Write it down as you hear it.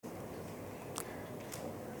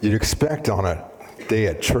You'd expect on a day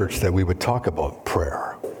at church that we would talk about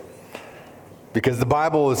prayer. Because the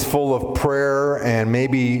Bible is full of prayer, and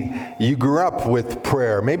maybe you grew up with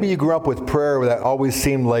prayer. Maybe you grew up with prayer that always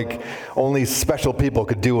seemed like only special people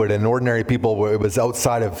could do it, and ordinary people, it was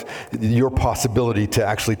outside of your possibility to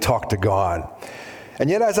actually talk to God. And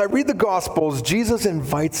yet, as I read the Gospels, Jesus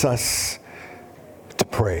invites us to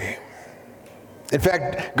pray. In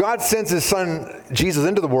fact, God sends his son, Jesus,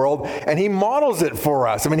 into the world, and he models it for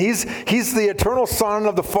us. I mean, he's the eternal Son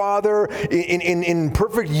of the Father in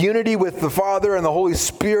perfect unity with the Father and the Holy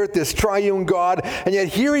Spirit, this triune God. And yet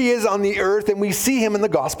here he is on the earth, and we see him in the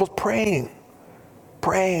Gospels praying.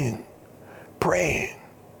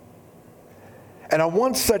 And on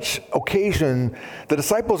one such occasion, the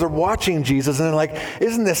disciples are watching Jesus, and they're like,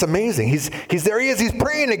 isn't this amazing? He's there he is, he's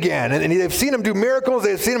praying again. And they've seen him do miracles,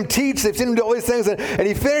 they've seen him teach, they've seen him do all these things. And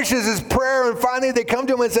he finishes his prayer, and finally they come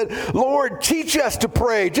to him and said, Lord, teach us to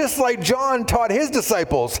pray, just like John taught his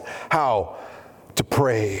disciples how to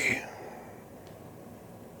pray.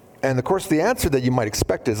 And of course, the answer that you might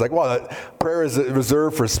expect is like, well, prayer is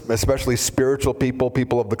reserved for especially spiritual people,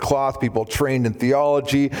 people of the cloth, people trained in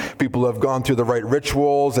theology, people who have gone through the right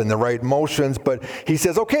rituals and the right motions. But he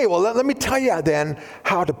says, okay, well, let me tell you then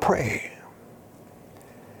how to pray.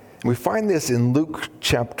 And we find this in Luke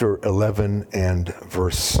chapter 11 and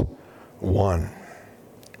verse 1,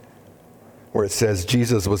 where it says,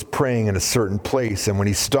 Jesus was praying in a certain place, and when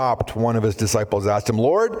he stopped, one of his disciples asked him,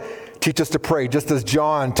 Lord, teach us to pray, just as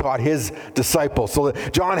John taught his disciples. So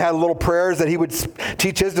John had little prayers that he would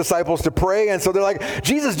teach his disciples to pray. And so they're like,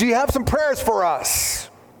 Jesus, do you have some prayers for us?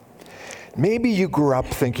 Maybe you grew up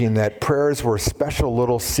thinking that prayers were special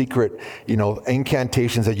little secret,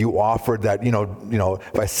 incantations that you offered that,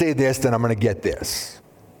 if I say this, then I'm going to get this.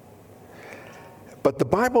 But the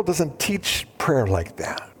Bible doesn't teach prayer like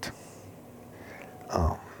that.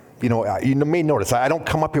 You may notice, I don't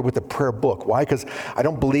come up here with a prayer book. Why? Because I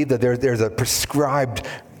don't believe that there's a prescribed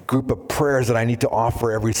group of prayers that I need to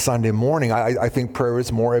offer every Sunday morning. I think prayer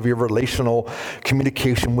is more of your relational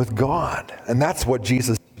communication with God. And that's what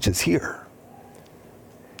Jesus teaches here.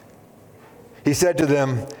 He said to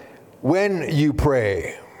them, when you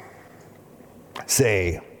pray,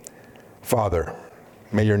 say, Father,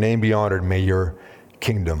 may your name be honored, may your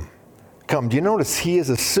kingdom come. Do you notice he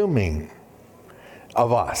is assuming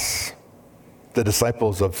of us, the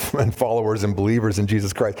disciples of and followers and believers in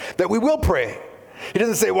Jesus Christ, that we will pray. He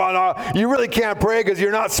doesn't say, well, no, you really can't pray because you're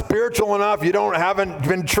not spiritual enough, haven't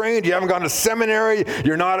been trained, you haven't gone to seminary,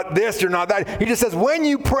 you're not this, you're not that. He just says, when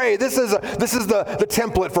you pray, this is the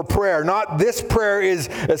template for prayer. Not this prayer is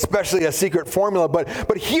especially a secret formula,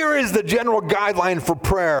 but here is the general guideline for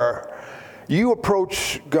prayer. You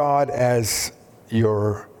approach God as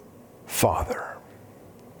your Father.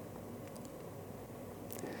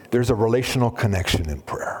 There's a relational connection in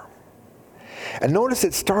prayer. And notice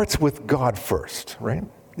it starts with God first, right?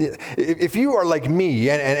 If you are like me,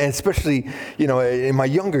 and especially, in my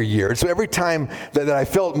younger years, so every time that I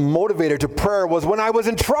felt motivated to prayer was when I was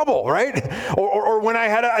in trouble, right? Or when I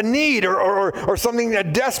had a need or something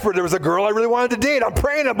desperate. There was a girl I really wanted to date. I'm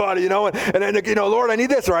praying about it, and Lord, I need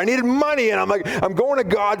this, or I needed money, and I'm going to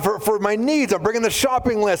God for my needs. I'm bringing the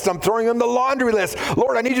shopping list. I'm throwing him the laundry list.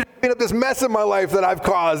 Lord, I need you to clean up this mess in my life that I've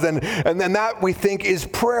caused. And then that we think is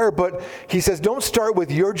prayer. But he says, don't start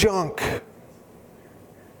with your junk.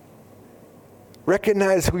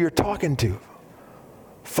 Recognize who you're talking to.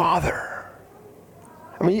 Father.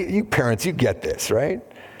 I mean, you parents, you get this, right?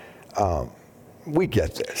 We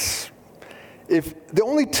get this. If the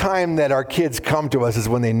only time that our kids come to us is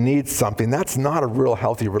when they need something, that's not a real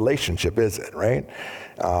healthy relationship, is it, right?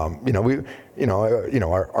 Our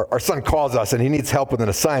son calls us and he needs help with an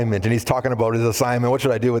assignment, and he's talking about his assignment. What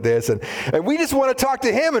should I do with this? And we just want to talk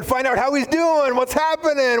to him and find out how he's doing, what's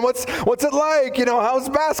happening, what's it like, how's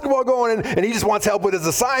basketball going? And he just wants help with his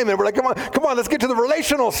assignment. We're like, come on, let's get to the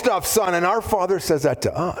relational stuff, son. And our Father says that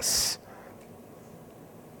to us.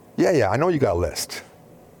 Yeah, I know you got a list.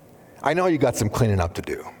 I know you got some cleaning up to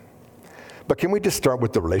do. But can we just start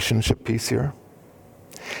with the relationship piece here?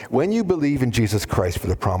 When you believe in Jesus Christ for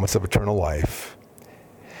the promise of eternal life,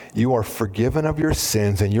 you are forgiven of your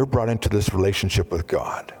sins and you're brought into this relationship with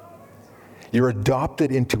God. You're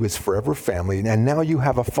adopted into his forever family, and now you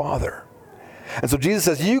have a Father. And so Jesus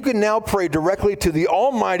says, you can now pray directly to the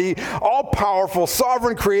almighty, all-powerful,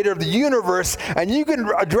 sovereign creator of the universe, and you can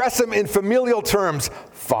address him in familial terms,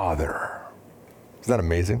 Father. Isn't that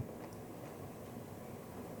amazing?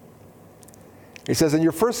 He says, and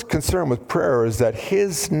your first concern with prayer is that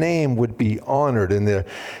his name would be honored. In the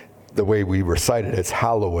way we recite it, it's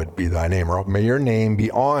hallowed be thy name, or may your name be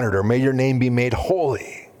honored, or may your name be made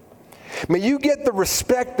holy. May you get the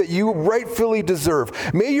respect that you rightfully deserve.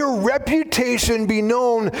 May your reputation be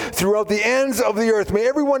known throughout the ends of the earth. May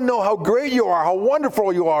everyone know how great you are, how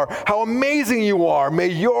wonderful you are, how amazing you are. May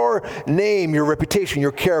your name, your reputation,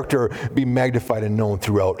 your character be magnified and known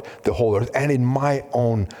throughout the whole earth and in my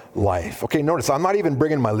own life. Okay, notice, I'm not even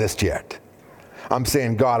bringing my list yet. I'm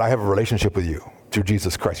saying, God, I have a relationship with you through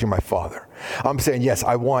Jesus Christ. You're my Father. I'm saying, yes,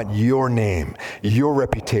 I want your name, your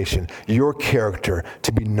reputation, your character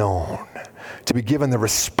to be known, to be given the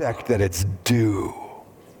respect that it's due.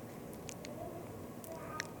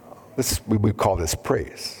 We call this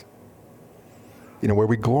praise, where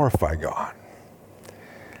we glorify God.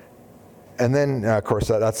 And then, of course,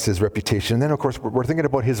 that's his reputation. And then, of course, we're thinking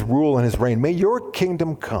about his rule and his reign. May your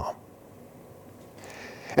kingdom come.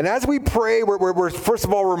 And as we pray, we're first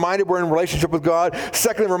of all reminded we're in relationship with God.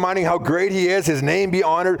 Secondly, reminding how great he is, his name be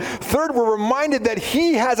honored. Third, we're reminded that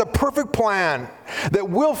he has a perfect plan that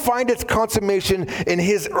will find its consummation in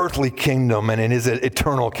his earthly kingdom and in his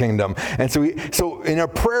eternal kingdom. And so in our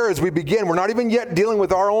prayer as we begin, we're not even yet dealing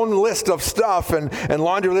with our own list of stuff and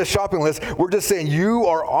laundry list, shopping list. We're just saying, you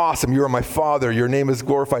are awesome. You are my Father. Your name is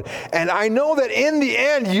glorified. And I know that in the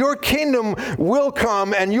end, your kingdom will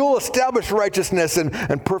come and you'll establish righteousness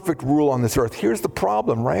and perfect rule on this earth. Here's the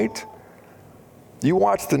problem, right? You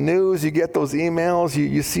watch the news, you get those emails,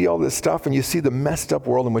 you see all this stuff, and you see the messed up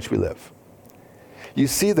world in which we live. You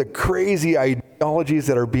see the crazy ideologies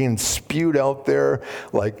that are being spewed out there,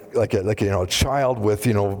 like a child with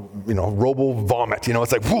robo vomit.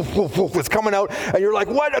 It's like woof, woof, woof, it's coming out, and you're like,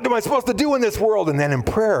 what am I supposed to do in this world? And then in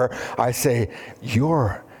prayer, I say,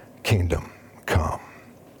 your kingdom come.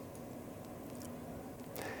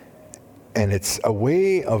 And it's a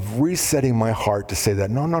way of resetting my heart to say that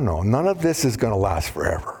no, none of this is going to last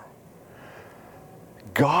forever.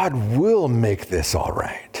 God will make this all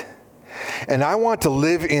right. And I want to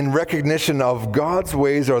live in recognition of God's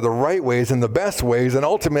ways are the right ways and the best ways, and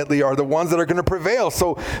ultimately are the ones that are going to prevail.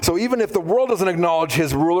 So even if the world doesn't acknowledge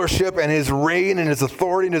his rulership and his reign and his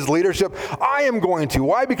authority and his leadership, I am going to.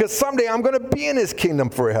 Why? Because someday I'm going to be in his kingdom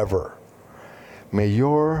forever. May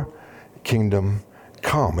your kingdom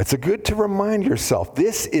come. It's good to remind yourself,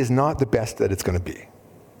 this is not the best that it's going to be.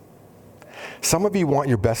 Some of you want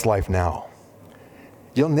your best life now.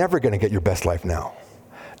 You're never going to get your best life now.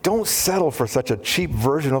 Don't settle for such a cheap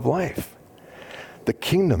version of life. The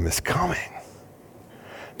kingdom is coming.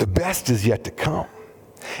 The best is yet to come.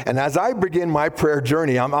 And as I begin my prayer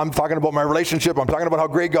journey, I'm talking about my relationship, I'm talking about how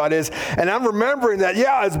great God is, and I'm remembering that,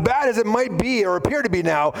 as bad as it might be or appear to be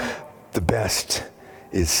now, the best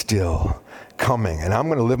is still coming. And I'm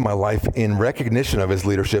going to live my life in recognition of his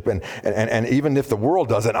leadership. And even if the world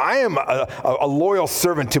doesn't, I am a loyal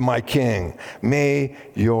servant to my King. May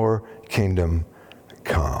your kingdom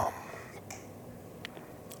come.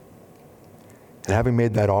 And having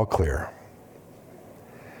made that all clear,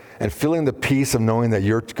 and feeling the peace of knowing that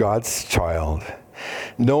you're God's child,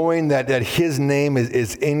 knowing that his name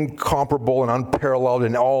is incomparable and unparalleled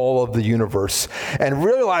in all of the universe, and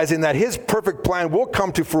realizing that his perfect plan will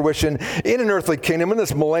come to fruition in an earthly kingdom, in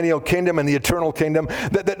this millennial kingdom and the eternal kingdom,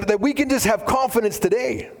 that we can just have confidence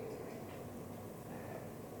today.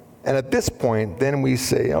 And at this point, then we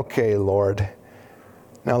say, okay, Lord,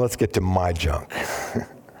 now let's get to my junk.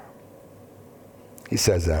 He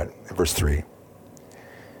says that in verse 3.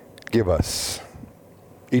 Give us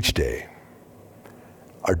each day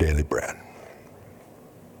our daily bread.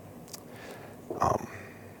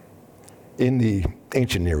 In the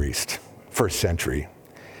ancient Near East, first century,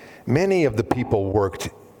 many of the people worked,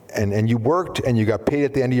 and you worked and you got paid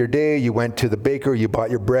at the end of your day. You went to the baker, you bought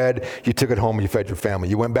your bread, you took it home, and you fed your family.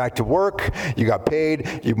 You went back to work, you got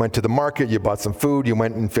paid, you went to the market, you bought some food, you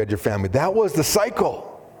went and fed your family. That was the cycle.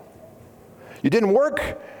 You didn't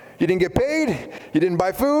work, you didn't get paid, you didn't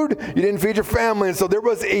buy food, you didn't feed your family. And so there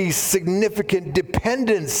was a significant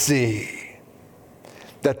dependency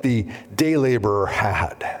that the day laborer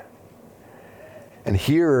had. And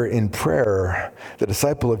here in prayer, the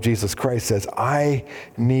disciple of Jesus Christ says, I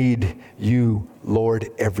need you,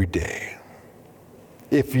 Lord, every day.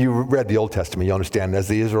 If you read the Old Testament, you understand, as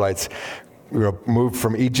the Israelites moved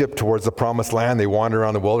from Egypt towards the promised land, they wandered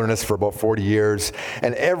around the wilderness for about 40 years.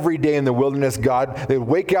 And every day in the wilderness, they would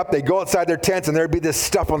wake up, they'd go outside their tents, and there'd be this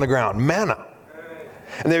stuff on the ground, manna.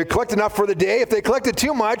 And they would collect enough for the day. If they collected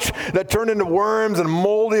too much, that turned into worms and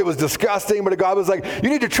moldy. It was disgusting. But God was like, you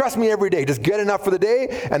need to trust me every day. Just get enough for the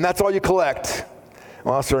day, and that's all you collect.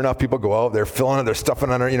 Well, sure enough, people go out, they're filling it, they're stuffing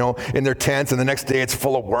it under, in their tents, and the next day it's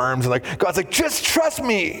full of worms. And God's like, just trust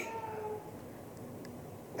me.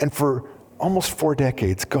 And for almost 4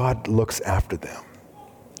 decades, God looks after them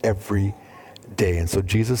every day. And so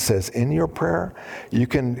Jesus says in your prayer, you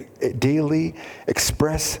can daily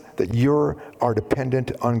express that you are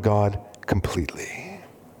dependent on God completely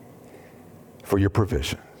for your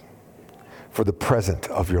provision, for the present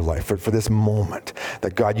of your life, for this moment,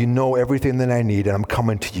 that God, you know everything that I need, and I'm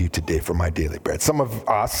coming to you today for my daily bread. Some of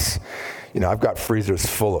us, I've got freezers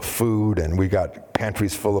full of food, and we got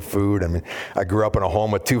pantries full of food. I mean, I grew up in a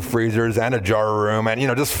home with 2 freezers and a jar room, and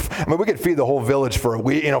we could feed the whole village for a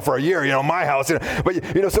week, for a year, my house. But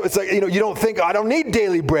so it's like, you don't think I don't need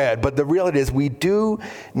daily bread, but the reality is we do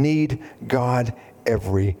need God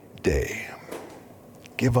every day.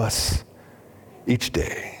 Give us each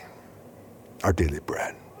day our daily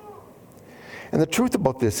bread. And the truth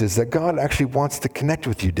about this is that God actually wants to connect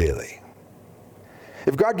with you daily.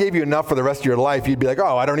 If God gave you enough for the rest of your life, you'd be like,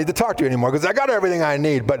 oh, I don't need to talk to you anymore because I got everything I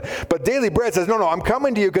need. But daily bread says, no, I'm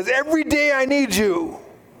coming to you because every day I need you.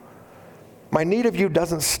 My need of you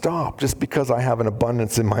doesn't stop just because I have an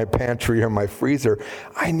abundance in my pantry or my freezer.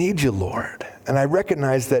 I need you, Lord. And I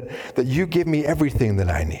recognize that you give me everything that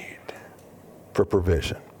I need for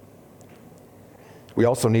provision. We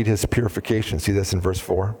also need his purification. See this in verse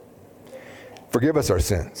 4? Forgive us our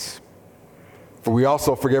sins, for we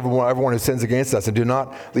also forgive everyone who sins against us, and do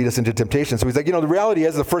not lead us into temptation. So he's like, the reality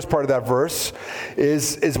is, the first part of that verse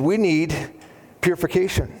is we need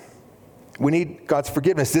purification. We need God's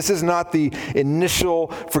forgiveness. This is not the initial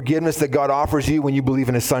forgiveness that God offers you when you believe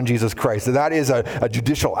in his son, Jesus Christ. That is a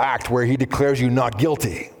judicial act where he declares you not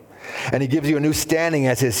guilty. And he gives you a new standing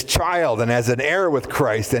as his child and as an heir with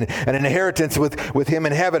Christ and an inheritance with him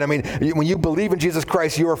in heaven. I mean, when you believe in Jesus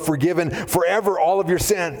Christ, you are forgiven forever all of your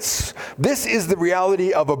sins. This is the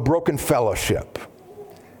reality of a broken fellowship.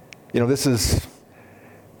 This is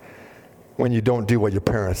when you don't do what your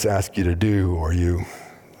parents ask you to do, or you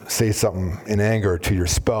say something in anger to your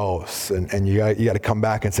spouse, and you got to come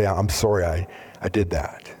back and say, I'm sorry, I did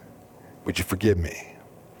that. Would you forgive me?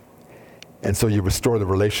 And so you restore the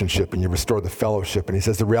relationship and you restore the fellowship. And he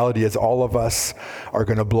says the reality is all of us are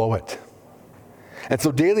going to blow it. And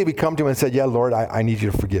so daily we come to him and say, yeah, Lord, I need you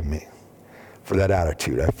to forgive me for that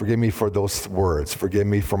attitude. Forgive me for those words. Forgive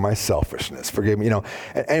me for my selfishness. Forgive me,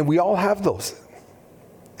 And we all have those.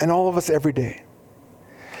 And all of us every day.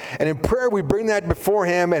 And in prayer, we bring that before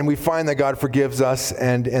him, and we find that God forgives us,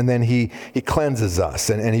 and then he cleanses us,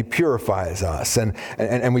 and he purifies us,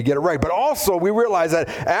 and we get it right. But also, we realize that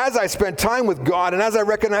as I spend time with God, and as I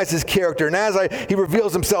recognize his character, and as he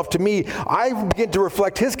reveals himself to me, I begin to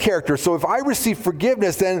reflect his character. So if I receive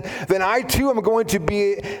forgiveness, then I too am going to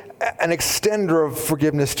be an extender of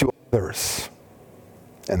forgiveness to others.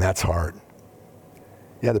 And that's hard.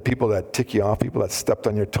 Yeah, the people that tick you off, people that stepped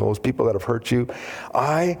on your toes, people that have hurt you,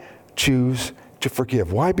 I choose to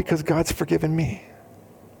forgive. Why? Because God's forgiven me.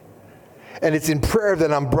 And it's in prayer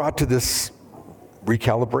that I'm brought to this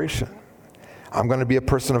recalibration. I'm going to be a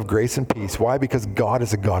person of grace and peace. Why? Because God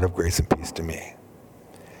is a God of grace and peace to me.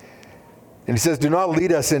 And he says, do not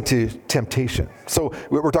lead us into temptation. So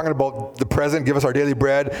we're talking about the present, give us our daily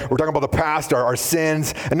bread. We're talking about the past, our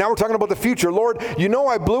sins. And now we're talking about the future. Lord,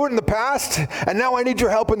 I blew it in the past, and now I need your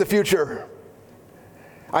help in the future.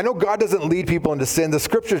 I know God doesn't lead people into sin. The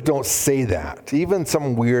scriptures don't say that. Even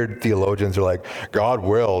some weird theologians are like, God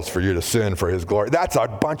wills for you to sin for his glory. That's a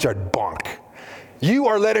bunch of bunk. You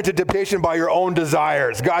are led into temptation by your own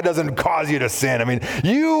desires. God doesn't cause you to sin. I mean,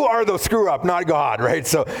 you are the screw up, not God, right?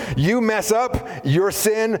 So you mess up, your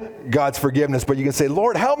sin, God's forgiveness. But you can say,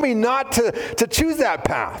 Lord, help me not to choose that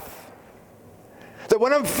path. That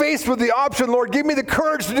when I'm faced with the option, Lord, give me the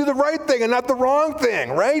courage to do the right thing and not the wrong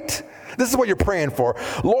thing, right? This is what you're praying for.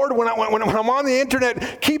 Lord, when I'm on the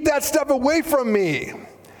internet, keep that stuff away from me.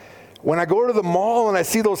 When I go to the mall and I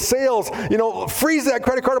see those sales, freeze that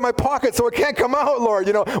credit card in my pocket so it can't come out, Lord.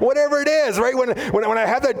 Whatever it is, right? When I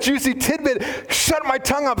have that juicy tidbit, shut my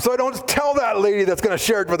tongue up so I don't tell that lady that's going to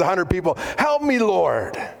share it with 100 people. Help me,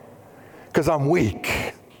 Lord, because I'm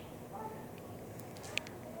weak.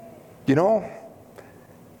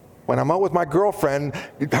 When I'm out with my girlfriend,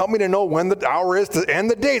 help me to know when the hour is to end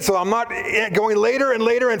the date so I'm not going later and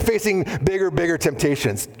later and facing bigger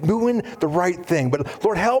temptations. Doing the right thing. But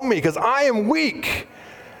Lord, help me because I am weak.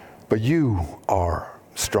 But you are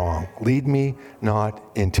strong. Lead me not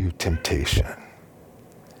into temptation.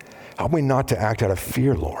 Help me not to act out of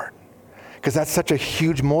fear, Lord. Because that's such a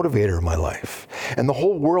huge motivator in my life. And the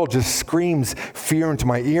whole world just screams fear into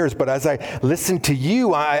my ears. But as I listen to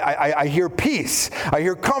you, I hear peace. I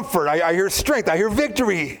hear comfort. I hear strength. I hear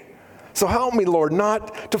victory. So help me, Lord,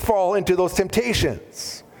 not to fall into those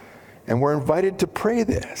temptations. And we're invited to pray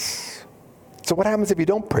this. So what happens if you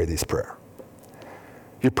don't pray this prayer?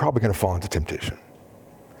 You're probably going to fall into temptation.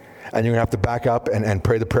 And you're going to have to back up and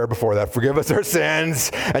pray the prayer before that. Forgive us our sins.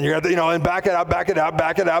 And you're going to have to, and back it up, back it up,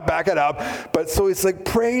 back it up, back it up. But so it's like,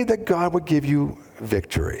 pray that God would give you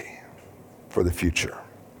victory for the future.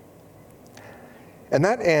 And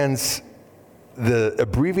that ends the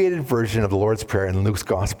abbreviated version of the Lord's Prayer in Luke's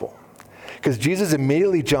Gospel. Because Jesus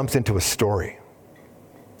immediately jumps into a story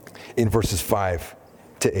in verses 5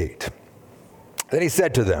 to 8. Then he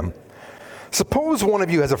said to them, suppose one of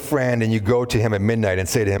you has a friend and you go to him at midnight and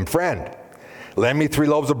say to him, friend, lend me 3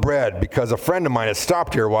 loaves of bread because a friend of mine has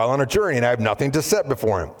stopped here while on a journey and I have nothing to set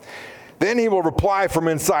before him. Then he will reply from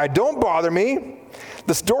inside, don't bother me.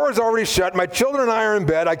 The store is already shut. My children and I are in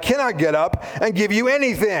bed. I cannot get up and give you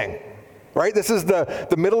anything. Right? This is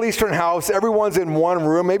the Middle Eastern house. Everyone's in one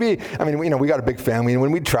room. Maybe, we got a big family. And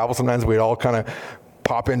when we travel, sometimes we'd all kind of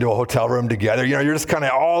pop into a hotel room together. You're just kind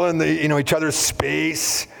of all in the, each other's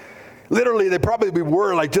space. Literally, they probably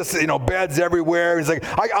were like just, beds everywhere. He's like,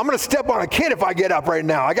 I'm going to step on a kid if I get up right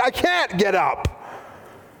now. I can't get up.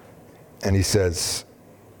 And he says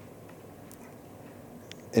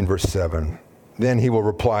in verse 7, then he will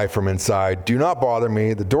reply from inside, do not bother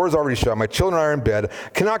me. The door is already shut. My children are in bed.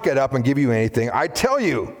 Cannot get up and give you anything. I tell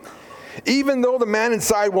you, even though the man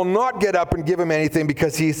inside will not get up and give him anything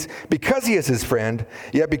because he is his friend,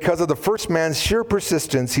 yet because of the first man's sheer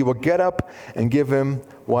persistence, he will get up and give him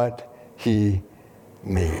what he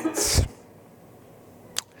needs.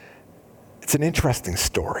 It's an interesting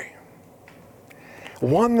story.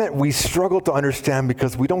 One that we struggle to understand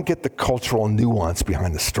because we don't get the cultural nuance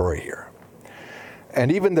behind the story here. And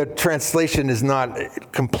even the translation is not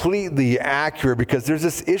completely accurate because there's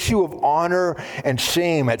this issue of honor and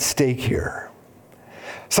shame at stake here.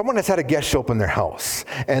 Someone has had a guest show up in their house,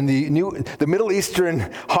 and the Middle Eastern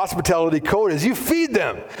hospitality code is you feed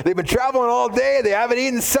them. They've been traveling all day, they haven't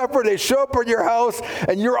eaten supper, they show up at your house,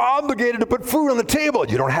 and you're obligated to put food on the table.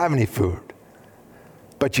 You don't have any food.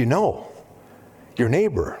 But your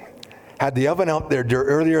neighbor had the oven out there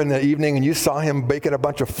earlier in the evening, and you saw him baking a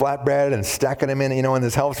bunch of flatbread and stacking them in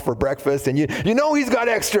his house for breakfast, and he's got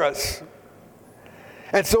extras.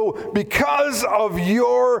 And so because of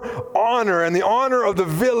your honor and the honor of the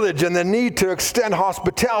village and the need to extend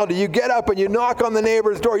hospitality, you get up and you knock on the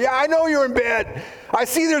neighbor's door. Yeah, I know you're in bed. I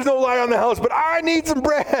see there's no light on the house, but I need some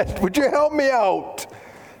bread. Would you help me out?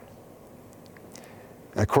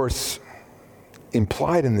 And of course,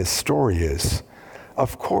 implied in this story is,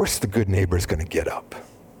 of course the good neighbor is going to get up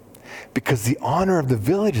because the honor of the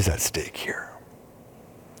village is at stake here.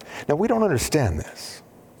 Now, we don't understand this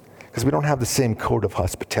because we don't have the same code of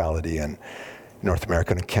hospitality in North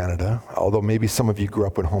America and Canada, although maybe some of you grew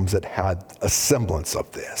up in homes that had a semblance of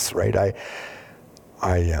this, right?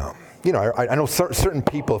 I know certain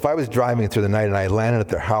people, if I was driving through the night and I landed at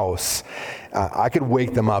their house, I could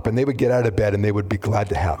wake them up and they would get out of bed and they would be glad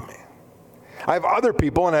to have me. I have other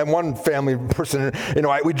people, and I have one family person,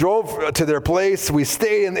 we drove to their place, we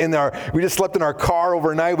stayed we just slept in our car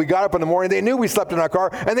overnight, we got up in the morning, they knew we slept in our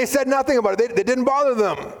car, and they said nothing about it, they didn't bother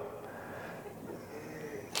them.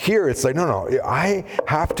 Here it's like, no, I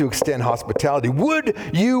have to extend hospitality. Would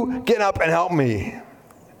you get up and help me?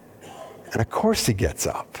 And of course he gets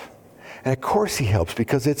up, and of course he helps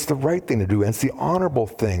because it's the right thing to do, and it's the honorable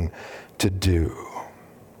thing to do.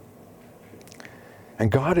 And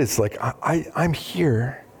God is like, I'm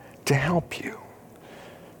here to help you.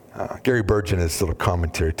 Gary Burge in his little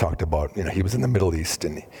commentary talked about, he was in the Middle East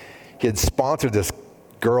and he had sponsored this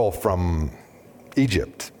girl from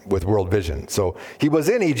Egypt with World Vision. So he was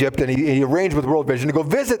in Egypt and he arranged with World Vision to go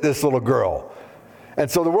visit this little girl. And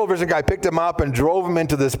so the World Vision guy picked him up and drove him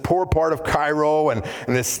into this poor part of Cairo and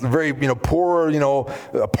this very, poor,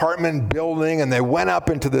 apartment building. And they went up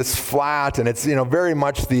into this flat, and it's, very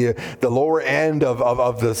much the lower end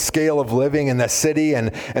of the scale of living in the city,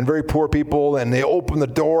 and very poor people. And they opened the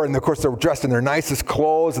door, and of course they're dressed in their nicest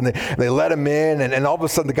clothes, and they let him in. And all of a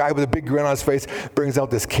sudden the guy with a big grin on his face brings out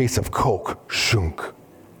this case of Coke. Shunk.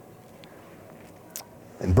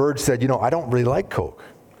 And Burge said, I don't really like Coke.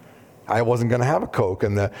 I wasn't going to have a Coke.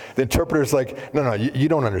 And the interpreter's like, no, you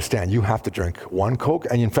don't understand. You have to drink one Coke.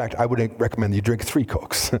 And in fact, I would recommend you drink 3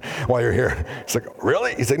 Cokes while you're here. It's like,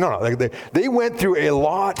 really? He's like, no. They went through a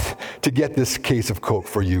lot to get this case of Coke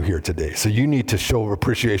for you here today. So you need to show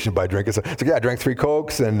appreciation by drinking. So it's like, yeah, I drank 3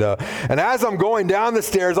 Cokes. And as I'm going down the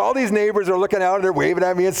stairs, all these neighbors are looking out and they're waving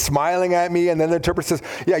at me and smiling at me. And then the interpreter says,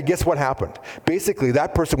 yeah, guess what happened? Basically,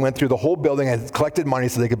 that person went through the whole building and collected money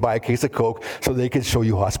so they could buy a case of Coke so they could show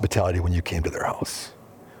you hospitality when you came to their house.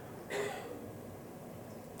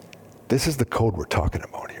 This is the code we're talking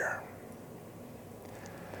about here.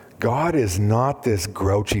 God is not this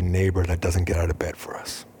grouchy neighbor that doesn't get out of bed for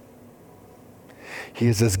us. He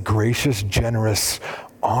is this gracious, generous,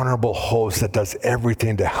 honorable host that does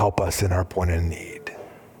everything to help us in our point of need.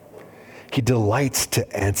 He delights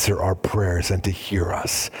to answer our prayers and to hear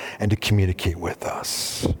us and to communicate with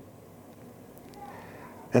us.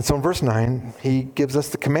 And so in verse 9, he gives us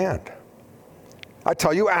the command. I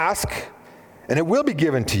tell you, ask, and it will be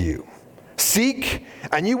given to you. Seek,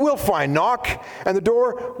 and you will find. Knock, and the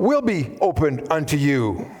door will be opened unto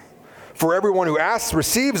you. For everyone who asks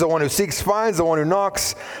receives, the one who seeks finds, the one who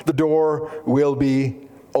knocks, the door will be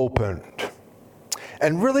opened.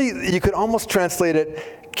 And really, you could almost translate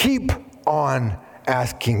it, keep on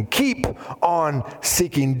asking, keep on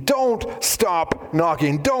seeking. Don't stop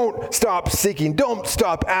knocking. Don't stop seeking. Don't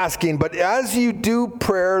stop asking. But as you do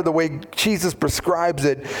prayer the way Jesus prescribes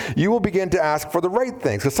it, you will begin to ask for the right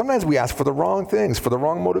things. Because sometimes we ask for the wrong things, for the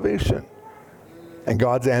wrong motivation. And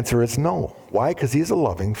God's answer is no. Why? Because he's a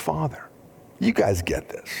loving Father. You guys get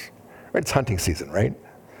this. Right? It's hunting season, right?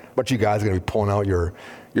 But you guys are going to be pulling out your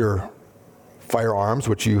firearms,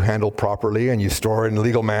 which you handle properly and you store in a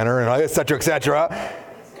legal manner, and et cetera, et cetera.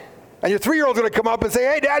 And your 3-year-old's going to come up and say,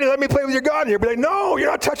 hey, Daddy, let me play with your gun. And you'll be like, no, you're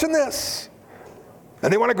not touching this.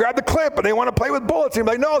 And they want to grab the clip and they want to play with bullets. And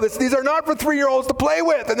you're like, no, these are not for 3-year-olds to play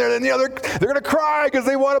with. And they're going to cry because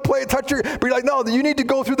they want to play, touch your, but you're like, no, you need to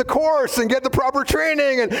go through the course and get the proper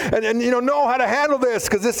training and know how to handle this,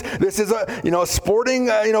 because this is a sporting,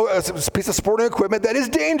 a piece of sporting equipment that is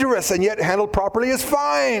dangerous, and yet handled properly is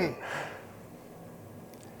fine.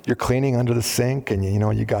 You're cleaning under the sink, and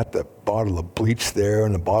you got the bottle of bleach there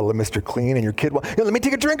and the bottle of Mr. Clean, and your kid, let me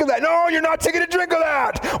take a drink of that. No, you're not taking a drink of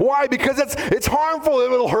that. Why? Because it's harmful.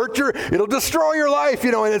 It'll hurt it'll destroy your life,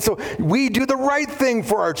 and so we do the right thing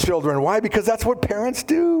for our children. Why? Because that's what parents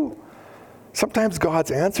do. Sometimes God's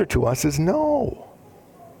answer to us is no.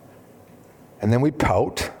 And then we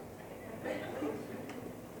pout.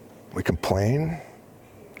 We complain.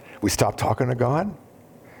 We stop talking to God.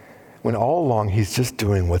 When all along he's just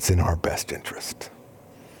doing what's in our best interest.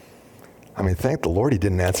 I mean, thank the Lord he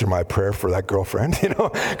didn't answer my prayer for that girlfriend,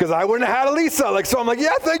 because I wouldn't have had Elisa. So I'm like,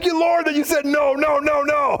 yeah, thank you, Lord, that you said no.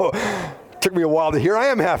 It took me a while to hear. I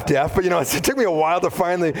am half deaf, but it took me a while to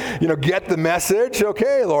finally, get the message.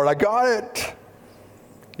 Okay, Lord, I got it.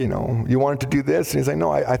 You wanted to do this? And he's like,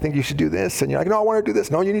 no, I think you should do this. And you're like, no, I want to do this.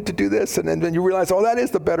 No, you need to do this. And then you realize, that is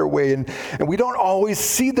the better way. And we don't always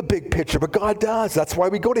see the big picture, but God does. That's why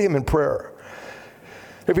we go to him in prayer.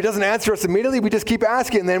 If he doesn't answer us immediately, we just keep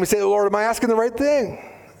asking. And then we say, Lord, am I asking the right thing?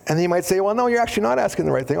 And then he might say, well, no, you're actually not asking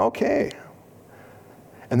the right thing. Okay.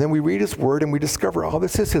 And then we read his word and we discover,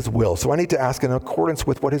 this is his will. So I need to ask in accordance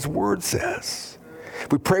with what his word says.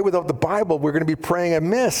 If we pray without the Bible, we're going to be praying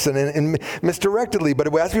amiss and misdirectedly.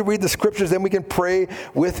 But as we read the scriptures, then we can pray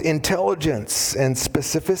with intelligence and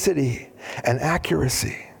specificity and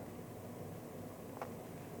accuracy.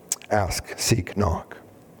 Ask, seek, knock.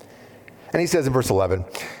 And he says in verse 11,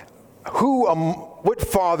 what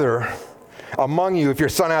father among you, if your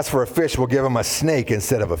son asks for a fish, will give him a snake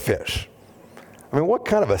instead of a fish? I mean, what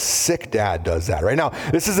kind of a sick dad does that, right? Now,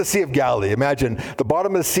 this is the Sea of Galilee. Imagine the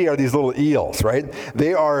bottom of the sea are these little eels, right?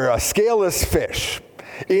 They are scaleless fish.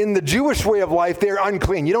 In the Jewish way of life, they're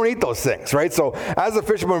unclean. You don't eat those things, right? So as a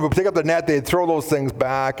fisherman would pick up the net, they'd throw those things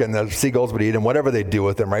back, and the seagulls would eat them, whatever they do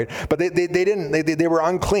with them, right? But they were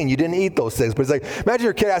unclean. You didn't eat those things. But it's like, imagine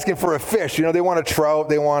your kid asking for a fish. They want a trout,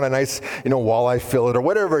 they want a nice, walleye fillet or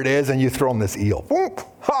whatever it is, and you throw them this eel. Boom,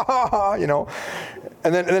 ha, ha, ha,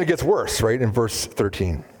 And then it gets worse, right? In verse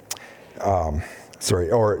 13.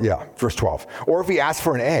 Verse 12. Or if he asks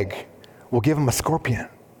for an egg, we'll give him a scorpion.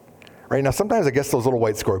 Right? Now, sometimes I guess those little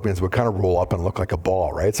white scorpions would kind of roll up and look like a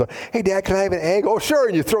ball, right? So, hey, Dad, can I have an egg? Oh, sure.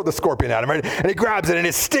 And you throw the scorpion at him, right? And he grabs it and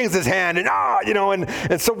it stings his hand and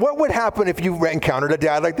so what would happen if you encountered a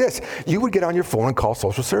dad like this? You would get on your phone and call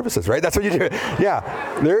social services, right? That's what you do.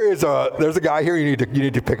 Yeah. There's a guy here you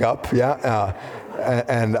need to pick up. Yeah.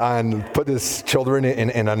 And put his children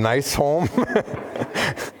in a nice home.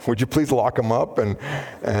 Would you please lock them up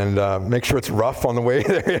and make sure it's rough on the way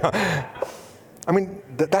there? I mean,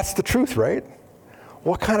 that's the truth, right?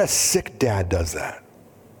 What kind of sick dad does that?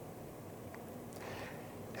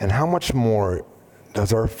 And how much more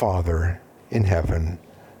does our Father in heaven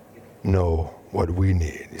know what we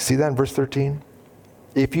need? You see that in verse 13?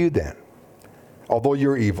 If you then, although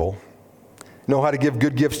you're evil, know how to give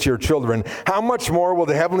good gifts to your children, how much more will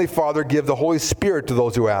the Heavenly Father give the Holy Spirit to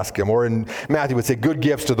those who ask him? Or in Matthew would say good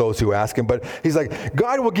gifts to those who ask him. But he's like,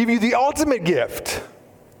 God will give you the ultimate gift.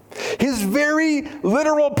 His very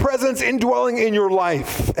literal presence indwelling in your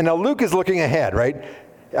life. And now Luke is looking ahead, right?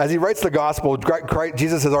 As he writes the gospel,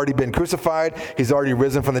 Jesus has already been crucified. He's already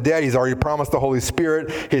risen from the dead. He's already promised the Holy Spirit.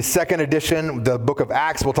 His second edition, the book of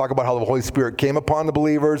Acts, will talk about how the Holy Spirit came upon the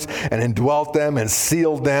believers and indwelt them and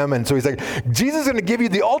sealed them. And so he's like, Jesus is going to give you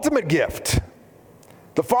the ultimate gift.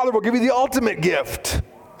 The Father will give you the ultimate gift.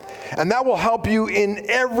 And that will help you in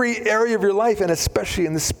every area of your life, and especially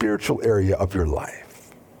in the spiritual area of your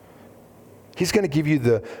life. He's going to give you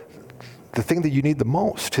the thing that you need the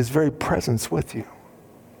most, his very presence with you.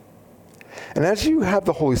 And as you have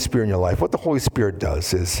the Holy Spirit in your life, what the Holy Spirit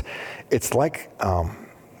does is, it's like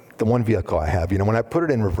the one vehicle I have. When I put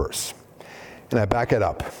it in reverse and I back it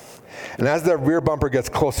up, and as the rear bumper gets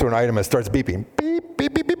close to an item, it starts beeping. Beep,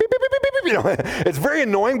 beep, beep, beep, beep, beep, beep, beep. It's very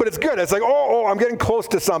annoying, but it's good. It's like, oh, I'm getting close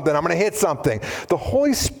to something. I'm going to hit something. The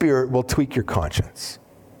Holy Spirit will tweak your conscience.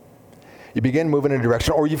 You begin moving in a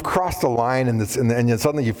direction, or you've crossed a line, and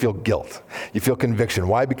suddenly you feel guilt. You feel conviction.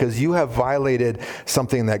 Why? Because you have violated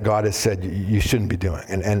something that God has said you shouldn't be doing.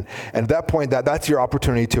 And at that point, that's your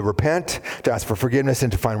opportunity to repent, to ask for forgiveness,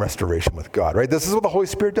 and to find restoration with God, right? This is what the Holy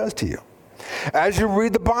Spirit does to you. As you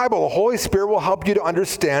read the Bible, the Holy Spirit will help you to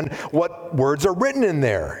understand what words are written in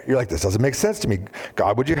there. You're like, this doesn't make sense to me.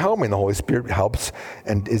 God, would you help me? And the Holy Spirit helps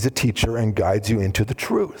and is a teacher and guides you into the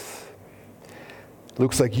truth.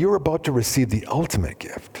 Looks like you're about to receive the ultimate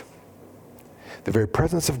gift, the very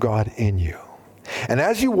presence of God in you. And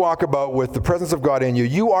as you walk about with the presence of God in you,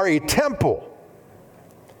 you are a temple.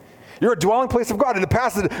 You're a dwelling place of God. In the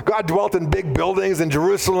past, God dwelt in big buildings in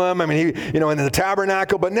Jerusalem. He, in the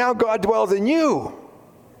tabernacle, but now God dwells in you.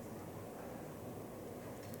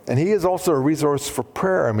 And he is also a resource for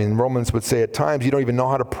prayer. Romans would say at times you don't even know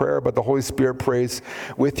how to pray, but the Holy Spirit prays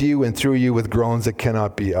with you and through you with groans that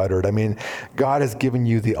cannot be uttered. God has given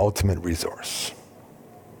you the ultimate resource.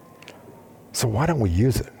 So why don't we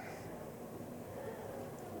use it?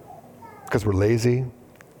 Because we're lazy?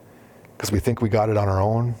 Because we think we got it on our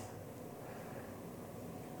own?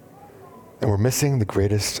 And we're missing the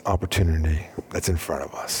greatest opportunity that's in front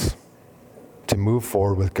of us to move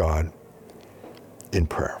forward with God in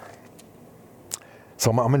prayer. So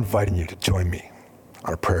I'm inviting you to join me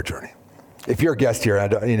on a prayer journey. If you're a guest here,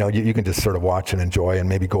 you can just sort of watch and enjoy and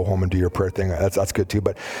maybe go home and do your prayer thing. That's good too.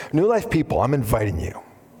 But New Life people, I'm inviting you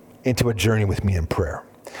into a journey with me in prayer.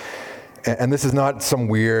 And this is not some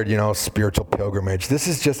weird, spiritual pilgrimage. This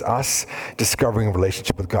is just us discovering a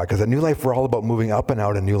relationship with God. Because at New Life, we're all about moving up and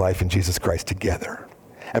out in new life in Jesus Christ together.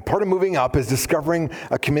 And part of moving up is discovering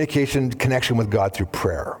a connection with God through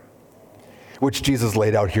prayer, which Jesus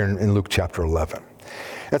laid out here in Luke chapter 11.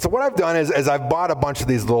 And so what I've done is I've bought a bunch of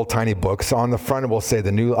these little tiny books. On the front, it will say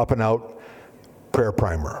the New Up and Out Prayer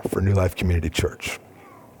Primer for New Life Community Church.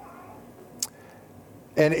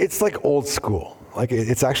 And it's like old school.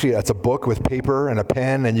 It's a book with paper and a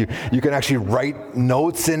pen, and you can actually write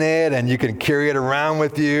notes in it, and you can carry it around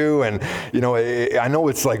with you. And I know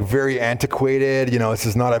it's like very antiquated. This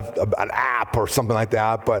is not an app or something like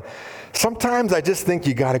that. But sometimes I just think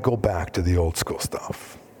you got to go back to the old school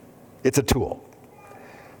stuff. It's a tool.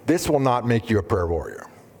 This will not make you a prayer warrior,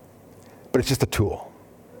 but it's just a tool.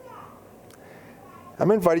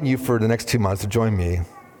 I'm inviting you for the next 2 months to join me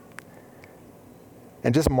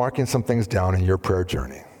and just marking some things down in your prayer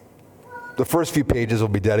journey. The first few pages will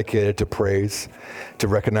be dedicated to praise, to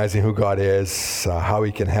recognizing who God is, how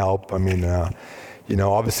he can help.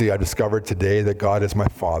 Obviously I discovered today that God is my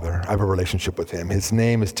Father. I have a relationship with him. His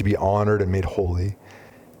name is to be honored and made holy.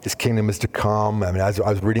 His kingdom is to come. As I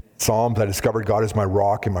was reading Psalms, I discovered God is my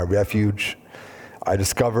rock and my refuge. I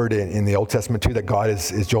discovered in the Old Testament too that God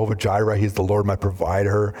is Jehovah Jireh. He's the Lord, my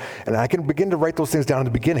provider. And I can begin to write those things down in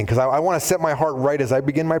the beginning because I want to set my heart right as I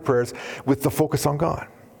begin my prayers with the focus on God.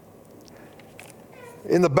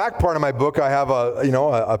 In the back part of my book, I have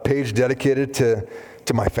a page dedicated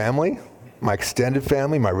to my family, my extended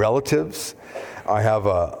family, my relatives. I have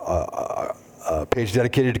a page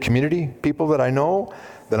dedicated to community, people that I know,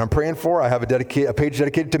 that I'm praying for. I have a page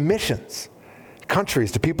dedicated to missions,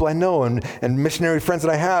 countries, to people I know, and missionary friends that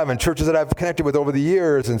I have, and churches that I've connected with over the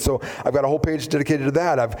years. And so I've got a whole page dedicated to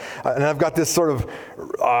that. I've got this sort of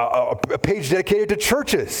a page dedicated to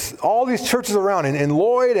churches, all these churches around in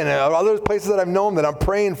Lloyd and other places that I've known that I'm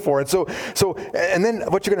praying for. And and then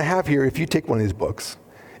what you're going to have here, if you take one of these books,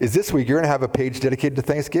 is this week you're going to have a page dedicated to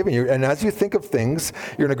Thanksgiving. And as you think of things,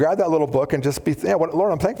 you're going to grab that little book and just be,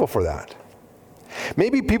 Lord, I'm thankful for that.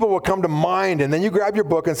 Maybe people will come to mind, and then you grab your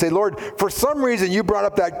book and say, Lord, for some reason you brought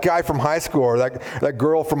up that guy from high school, or that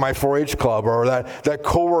girl from my 4-H club, or that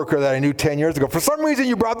coworker that I knew 10 years ago. For some reason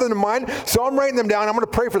you brought them to mind, so I'm writing them down. I'm going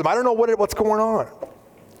to pray for them. I don't know what's going on.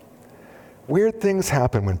 Weird things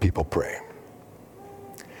happen when people pray.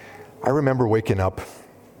 I remember waking up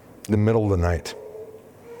the middle of the night.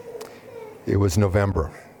 It was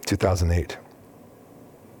November 2008.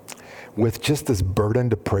 With just this burden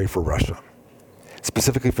to pray for Russia,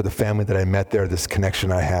 specifically for the family that I met there, this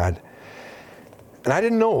connection I had. And I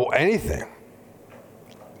didn't know anything,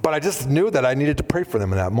 but I just knew that I needed to pray for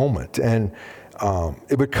them in that moment. And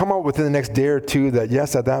it would come out within the next day or two that,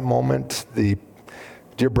 yes, at that moment, the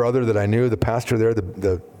dear brother that I knew, the pastor there,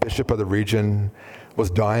 the bishop of the region, was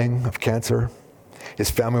dying of cancer.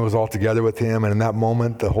 His family was all together with him, and in that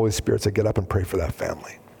moment, the Holy Spirit said, get up and pray for that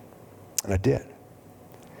family. And I did.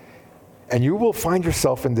 And you will find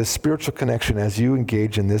yourself in this spiritual connection as you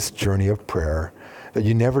engage in this journey of prayer that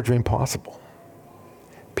you never dreamed possible.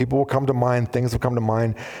 People will come to mind, things will come to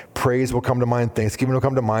mind, praise will come to mind, thanksgiving will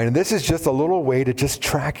come to mind. And this is just a little way to just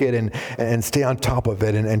track it and stay on top of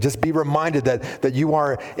it and just be reminded that you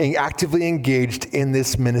are actively engaged in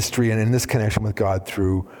this ministry and in this connection with God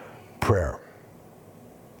through prayer.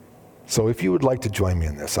 So if you would like to join me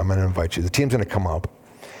in this, I'm going to invite you. The team's going to come up.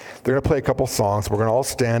 They're going to play a couple songs. We're going to all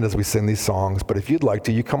stand as we sing these songs. But if you'd like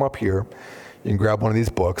to, you come up here. You can grab one of these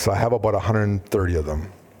books. I have about 130 of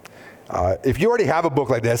them. If you already have a book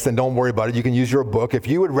like this, then don't worry about it. You can use your book. If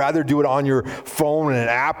you would rather do it on your phone and an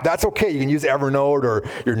app, that's okay. You can use Evernote or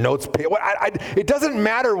your notes page. It doesn't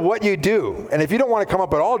matter what you do. And if you don't want to come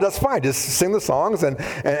up at all, that's fine. Just sing the songs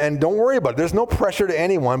and don't worry about it. There's no pressure to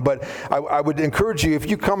anyone. But I would encourage you, if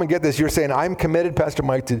you come and get this, you're saying, I'm committed, Pastor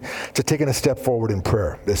Mike, to taking a step forward in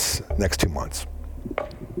prayer this next 2 months.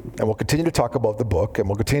 And we'll continue to talk about the book, and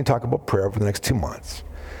we'll continue to talk about prayer for the next 2 months.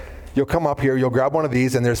 You'll come up here, you'll grab one of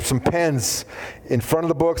these, and there's some pens in front of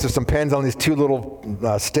the books. There's some pens on these two little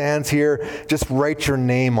stands here. Just write your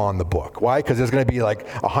name on the book. Why? Because there's going to be like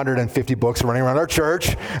 150 books running around our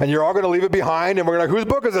church, and you're all going to leave it behind, and we're going to whose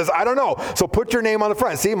book is this? I don't know. So put your name on the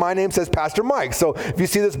front. See, my name says Pastor Mike. So if you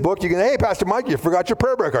see this book, you can, hey, Pastor Mike, you forgot your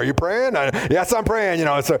prayer book. Are you praying? Yes, I'm praying. And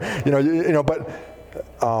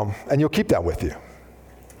you'll keep that with you.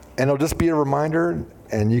 And it'll just be a reminder,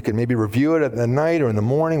 and you can maybe review it at the night or in the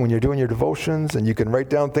morning when you're doing your devotions, and you can write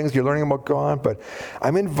down things you're learning about God. But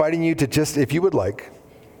I'm inviting you to just, if you would like,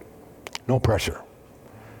 no pressure.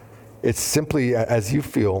 It's simply as you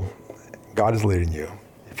feel God is leading you.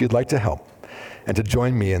 If you'd like to help and to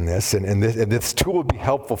join me in this, and this tool would be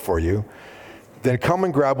helpful for you, then come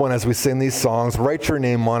and grab one as we sing these songs, write your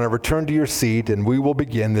name on it, return to your seat, and we will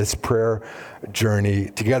begin this prayer journey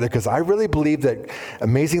together, because I really believe that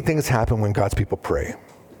amazing things happen when God's people pray.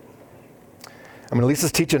 I mean,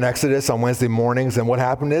 Lisa's teaching Exodus on Wednesday mornings, and what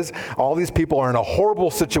happened is all these people are in a horrible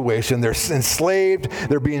situation. They're enslaved,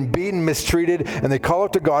 they're being beaten, mistreated, and they call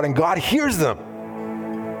out to God, and God hears them.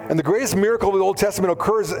 And the greatest miracle of the Old Testament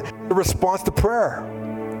occurs in response to prayer.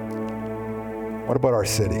 What about our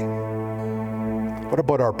city? What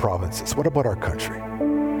about our provinces? What about our country?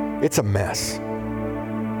 It's a mess.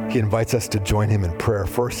 He invites us to join him in prayer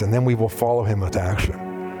first, and then we will follow him with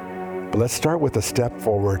action. But let's start with a step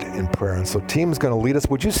forward in prayer. And so team is going to lead us.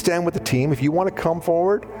 Would you stand with the team if you want to come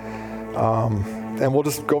forward? And we'll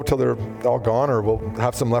just go till they're all gone, or we'll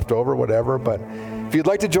have some left over, whatever. But if you'd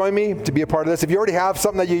like to join me to be a part of this, if you already have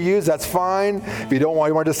something that you use, that's fine. If you don't want,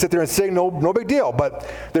 you want to just sit there and sing, no big deal. But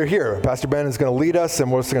they're here. Pastor Ben is going to lead us,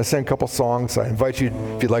 and we're just going to sing a couple songs. I invite you,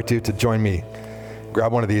 if you'd like to join me.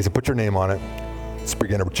 Grab one of these and put your name on it. Let's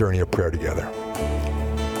begin a journey of prayer together.